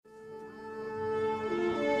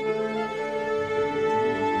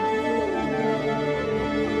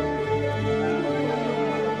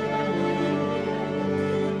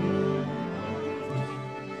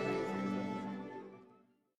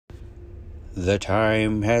The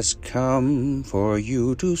time has come for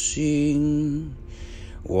you to sing.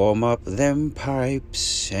 Warm up them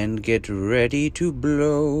pipes and get ready to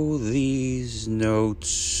blow these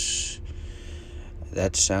notes.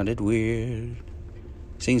 That sounded weird.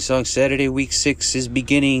 Sing Song Saturday week 6 is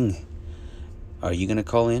beginning. Are you going to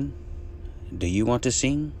call in? Do you want to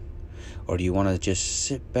sing? Or do you want to just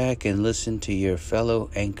sit back and listen to your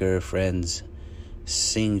fellow anchor friends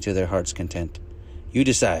sing to their heart's content? You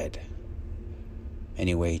decide.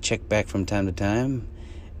 Anyway, check back from time to time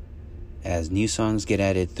as new songs get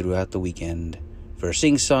added throughout the weekend. For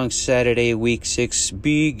Sing Song Saturday week 6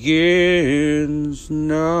 begins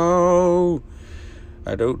now.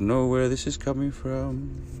 I don't know where this is coming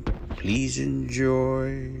from. Please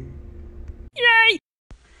enjoy. Yay!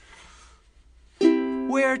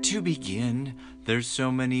 Where to begin? There's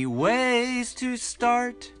so many ways to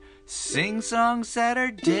start. Sing Song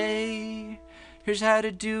Saturday. Here's how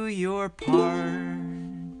to do your part.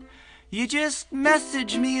 You just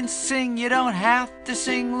message me and sing. You don't have to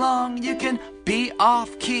sing long. You can be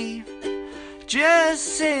off key.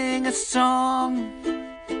 Just sing a song.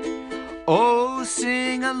 Oh,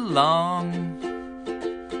 sing along.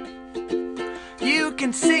 You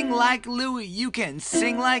can sing like Louie, you can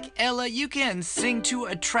sing like Ella, you can sing to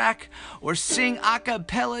a track or sing a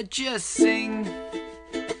cappella. Just sing.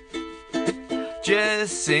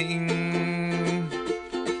 Just sing.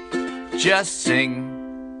 Just sing.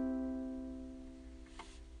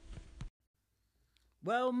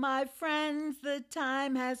 Well, my friends, the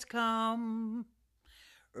time has come.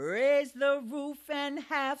 Raise the roof and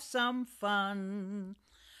have some fun.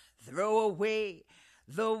 Throw away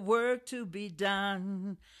the work to be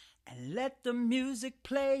done and let the music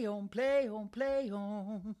play on, play on, play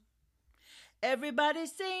on. Everybody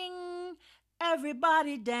sing,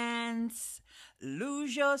 everybody dance.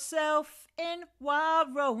 Lose yourself in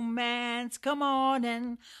wild romance. Come on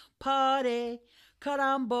and party,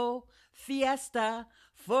 carambo, fiesta,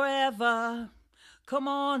 forever. Come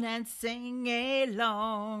on and sing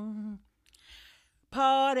along.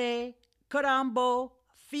 Party, carambo,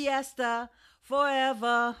 fiesta,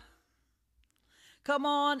 forever. Come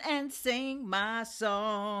on and sing my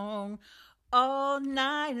song all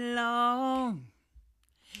night long.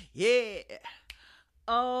 Yeah,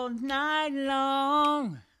 all night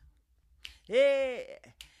long. Yeah,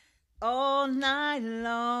 all night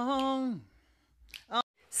long.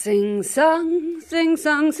 Sing songs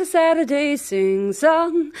a Saturday, sing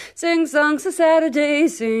songs a Saturday,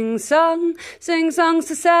 sing songs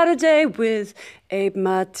a Saturday with Abe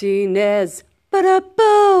Martinez.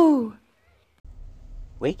 Ba-da-boo!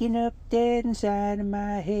 Waking up dead inside of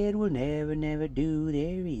my head will never, never do.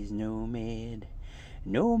 There is no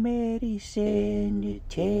medicine to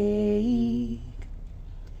take.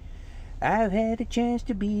 I've had a chance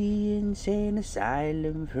to be insane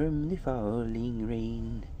asylum from the falling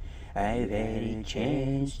rain. I've had a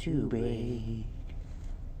chance to break.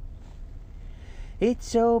 It's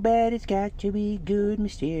so bad it's got to be good.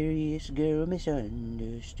 Mysterious girl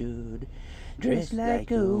misunderstood, dressed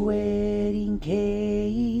like a wedding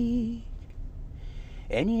cake.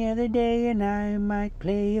 Any other day and I might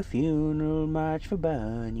play a funeral march for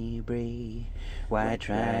Bonnie Bray. Why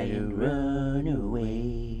try to run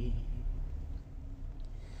away?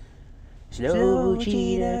 Slow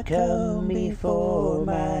cheetah, come before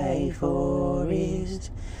my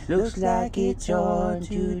forest. Looks like it's on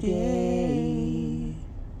today.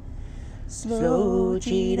 Slow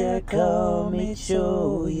cheetah, come, it's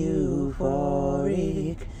so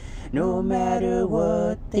euphoric, no matter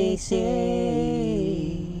what they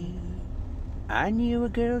say. I knew a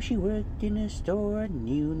girl, she worked in a store,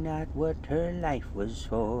 knew not what her life was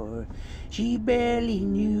for. She barely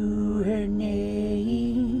knew her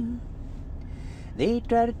name. They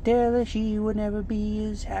tried to tell her she would never be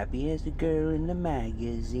as happy as the girl in the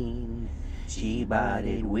magazine. She bought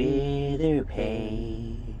it with her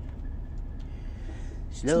pay.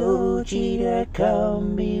 Slow cheetah,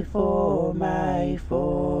 come before my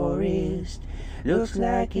forest. Looks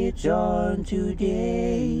like it's on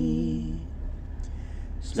today.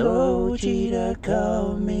 Slow cheetah,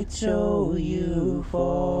 come, it's so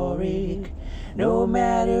euphoric, no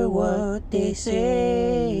matter what they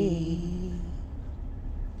say.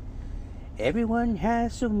 Everyone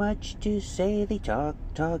has so much to say, they talk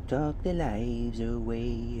their lives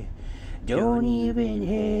away. Don't even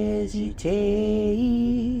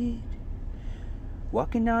hesitate.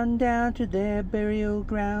 Walking on down to their burial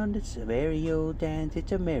ground. It's a very old dance,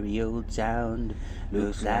 it's a merry old sound.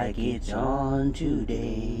 Looks like it's on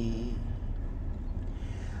today.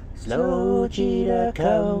 Slow cheetah,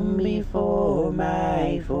 come before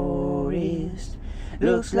my forest.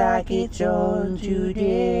 looks like it's on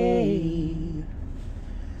today.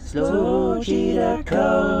 Slow cheetah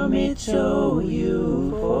come, it's so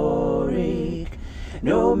euphoric,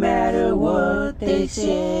 no matter what they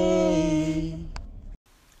say.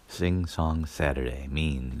 Sing Song Saturday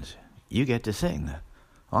means you get to sing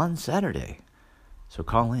on Saturday. So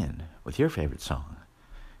call in with your favorite song.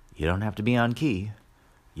 You don't have to be on key.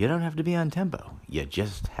 You don't have to be on tempo. You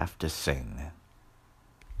just have to sing.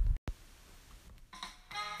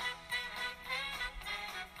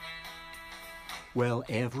 Well,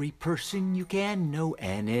 every person you can know,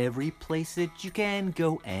 and every place that you can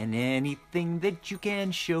go, and anything that you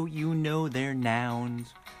can show, you know they're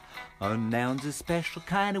nouns. A noun's a special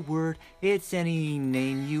kind of word. It's any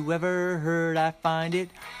name you ever heard. I find it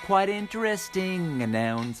quite interesting. A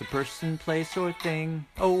noun's a person, place, or thing.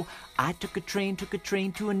 Oh, I took a train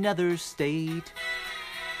to another state.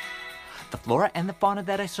 The flora and the fauna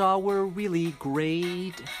that I saw were really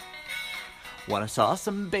great. When I saw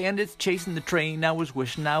some bandits chasing the train, I was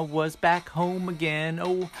wishing I was back home again.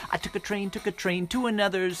 Oh, I took a train to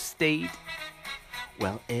another state.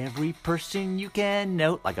 Well, every person you can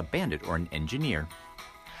note, like a bandit or an engineer.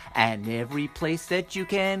 And every place that you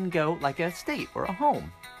can go, like a state or a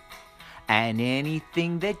home. And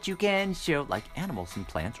anything that you can show, like animals and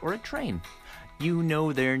plants or a train. You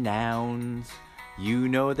know they're nouns. You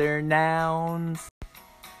know they're nouns.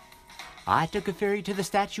 I took a ferry to the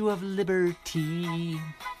Statue of Liberty.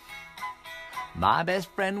 My best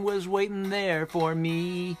friend was waiting there for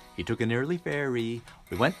me. He took an early ferry.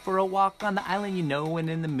 We went for a walk on the island, you know, and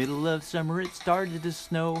in the middle of summer it started to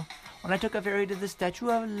snow when I took a ferry to the Statue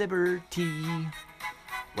of Liberty.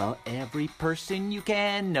 Well, every person you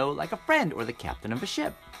can know, like a friend or the captain of a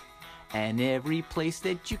ship. And every place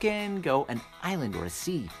that you can go, an island or a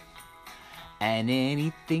sea. And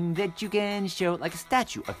anything that you can show, like a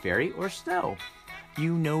statue, a fairy, or snow.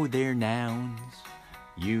 You know they're nouns.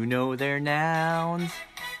 You know they're nouns.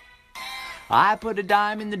 I put a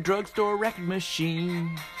dime in the drugstore record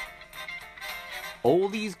machine.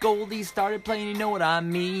 Oldies goldies started playing, you know what I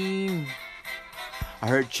mean. I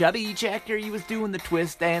heard Chubby Checker, he was doing the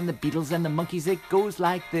twist, and the Beatles and the Monkees, it goes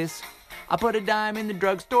like this. I put a dime in the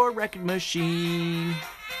drugstore record machine.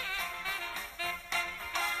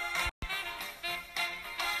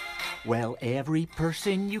 Well, every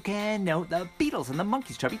person you can know, the Beatles and the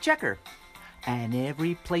Monkees, Chubby Checker. And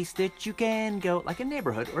every place that you can go, like a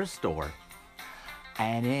neighborhood or a store.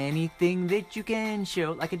 And anything that you can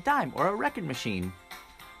show, like a dime or a record machine.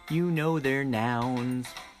 You know they're nouns.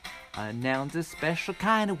 A noun's a special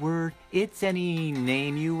kind of word. It's any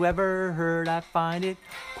name you ever heard. I find it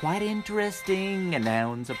quite interesting. A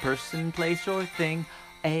noun's a person, place, or thing.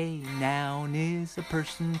 A noun is a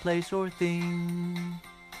person, place, or thing.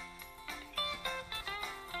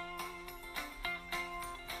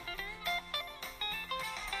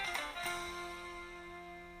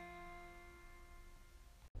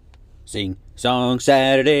 Sing Song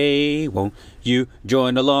Saturday, won't you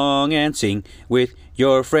join along and sing with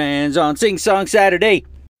your friends on Sing Song Saturday?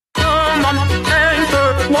 Come on,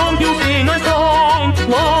 answer, won't you sing a song?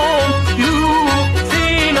 Won't you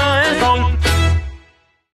sing a song?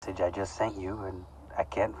 I just sent you and I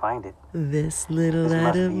can't find it. This little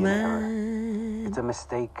light of mine, it's a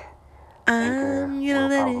mistake. I'm gonna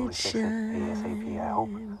let it fix it shine. ASAP. I hope.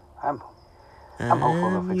 I'm hopeful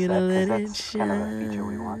they'll fix that because that's kind of a feature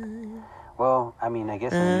we want. Well, I mean, I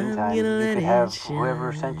guess in the meantime, you could have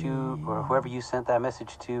whoever sent you or whoever you sent that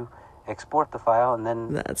message to export the file and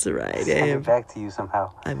then That's right, send it back to you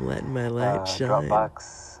somehow. I'm letting my light shine.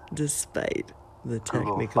 Dropbox, despite the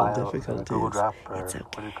Google technical Files, difficulties. Google Drop, or It's okay.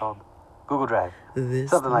 what is it called? Google Drive. This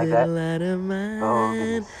Something like little that. light of mine, Oh,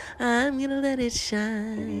 goodness. I'm gonna let it Maybe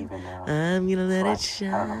shine. even I'm gonna let it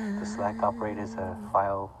Slack. I don't know. shine. Does Slack operate as a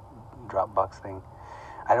file Dropbox thing?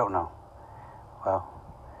 I don't know. Well,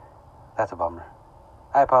 that's a bummer.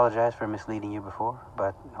 I apologize for misleading you before,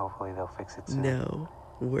 but hopefully they'll fix it soon. No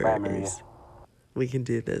Bye, Maria. worries. We can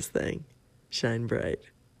do this thing. Shine bright.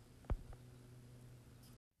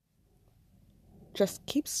 Just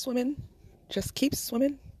keep swimming. Just keep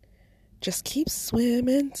swimming. Just keep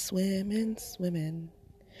swimming, swimming, swimming.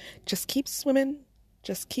 Just keep swimming.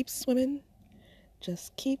 Just keep swimming.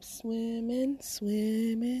 Just keep swimming,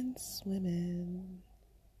 swimming, swimming.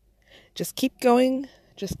 Just keep going.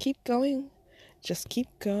 Just keep going. Just keep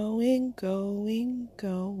going, going,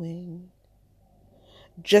 going.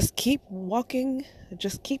 Just keep walking.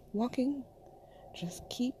 Just keep walking. Just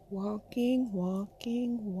keep walking,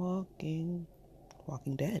 walking, walking.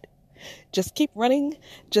 Walking Dead. Just keep running.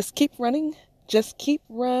 Just keep running. Just keep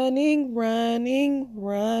running, running,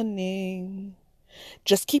 running.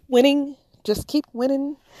 Just keep winning. Just keep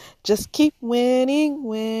winning. Just keep winning,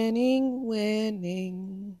 winning,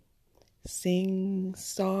 winning. Sing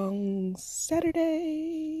Song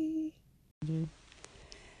Saturday.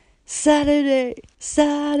 Saturday,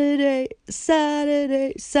 Saturday,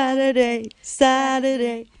 Saturday, Saturday,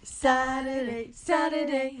 Saturday, Saturday,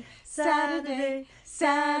 Saturday, Saturday,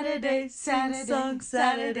 Saturday, Sing Song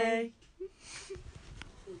Saturday.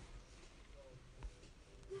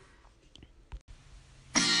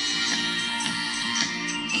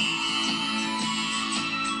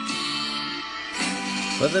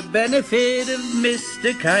 For the benefit of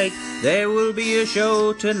Mr. Kite, there will be a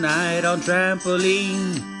show tonight on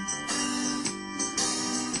trampoline.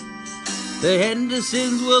 The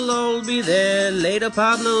Hendersons will all be there, later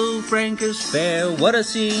Pablo Frank is fair, what a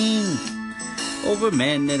scene! Over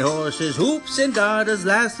men and horses, hoops and darters,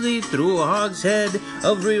 lastly through a hogshead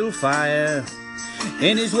of real fire.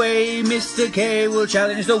 In his way, Mr. K will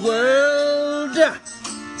challenge the world.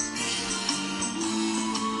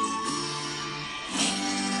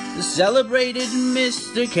 The celebrated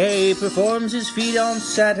Mr. K performs his feat on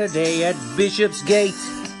Saturday at Bishopsgate.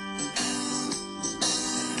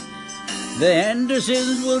 The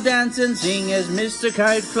Hendersons will dance and sing as Mr.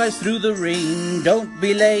 Kite flies through the ring. Don't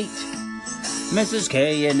be late. Mrs.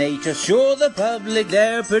 K and H are sure the public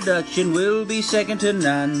their production will be second to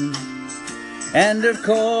none. And of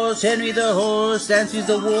course Henry the Horse dances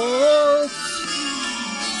the waltz.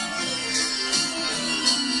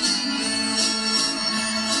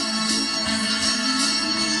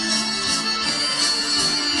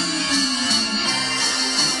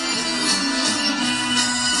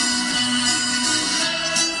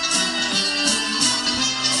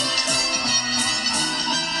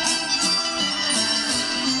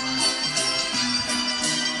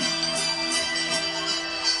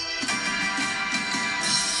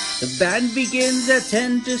 The band begins at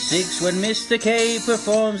 10 to 6 when Mr. K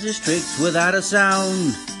performs his tricks without a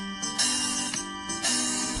sound.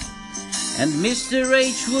 And Mr.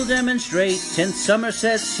 H will demonstrate 10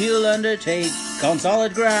 somersets he'll undertake on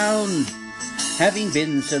solid ground. Having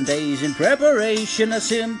been some days in preparation, a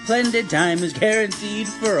splendid time is guaranteed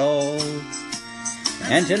for all.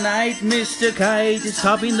 And tonight Mr. Kite is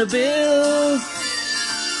topping the bill.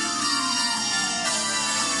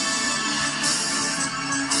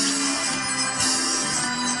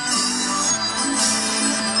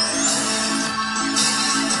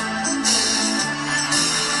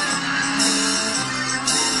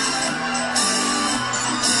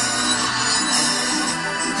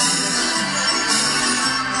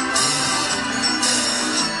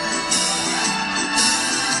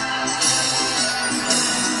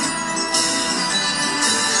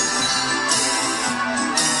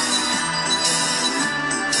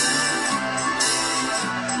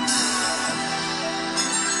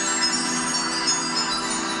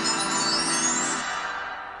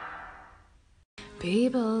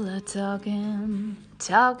 People are talking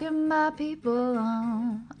about people,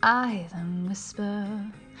 oh, I hear them whisper.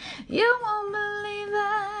 You won't believe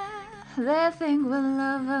that, they think we're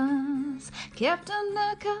lovers, kept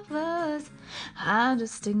under covers. I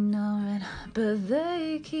just ignore it, but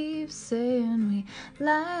they keep saying we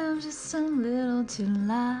laugh just a little too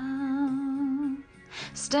loud,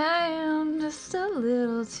 stand just a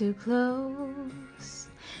little too close.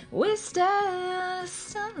 We stay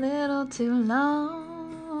just a little too long.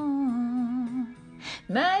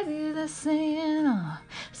 Maybe they're saying, oh,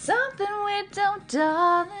 something we don't,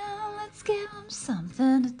 darling. Let's give them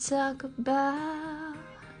something to talk about.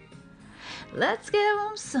 Let's give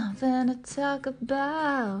them something to talk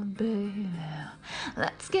about, baby.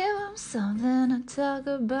 Let's give them something to talk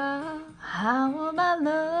about. How about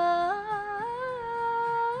love?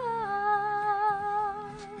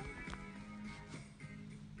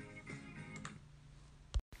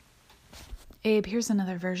 Abe, here's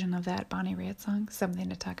another version of that Bonnie Raitt song, Something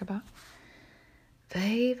to Talk About.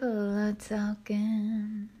 People are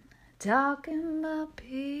talking about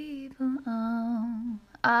people, oh,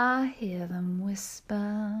 I hear them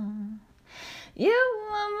whisper. You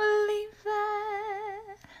won't believe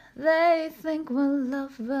that, they think we're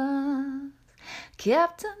lovers,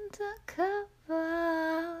 kept under covers.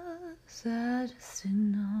 I just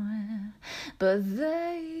ignore it, but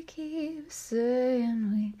they keep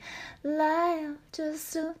saying we laugh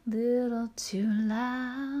just a little too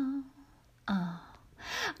loud. Oh,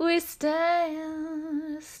 we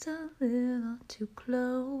stand just a little too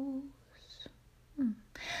close.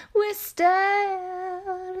 We stay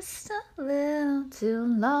just a little too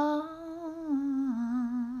long.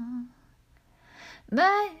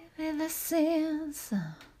 Maybe this is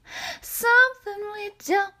something we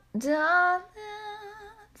don't, darling.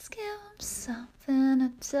 Let's give 'em something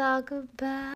to talk about.